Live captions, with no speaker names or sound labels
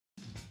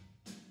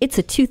It's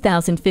a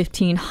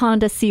 2015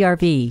 Honda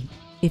CR-V.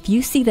 If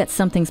you see that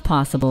something's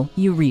possible,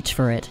 you reach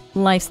for it.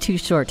 Life's too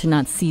short to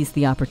not seize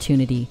the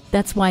opportunity.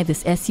 That's why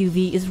this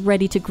SUV is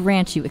ready to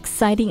grant you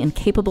exciting and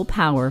capable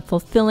power,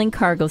 fulfilling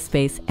cargo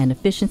space, and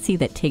efficiency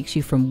that takes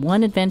you from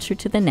one adventure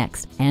to the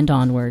next and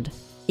onward.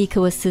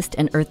 EcoAssist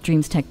and Earth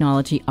Dreams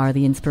technology are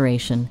the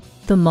inspiration.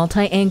 The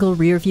multi-angle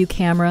rear view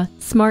camera,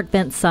 smart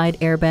vent side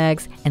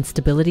airbags, and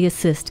stability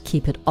assist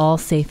keep it all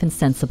safe and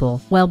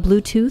sensible. While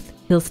Bluetooth,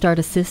 Hill Start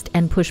Assist,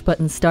 and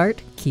push-button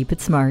start keep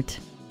it smart.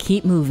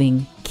 Keep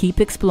moving,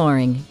 keep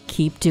exploring,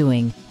 keep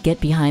doing.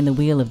 Get behind the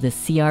wheel of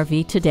this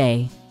CR-V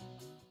today.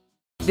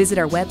 Visit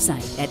our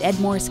website at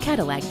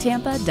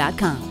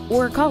edmorsecadillactampa.com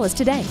or call us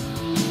today.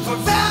 For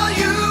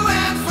value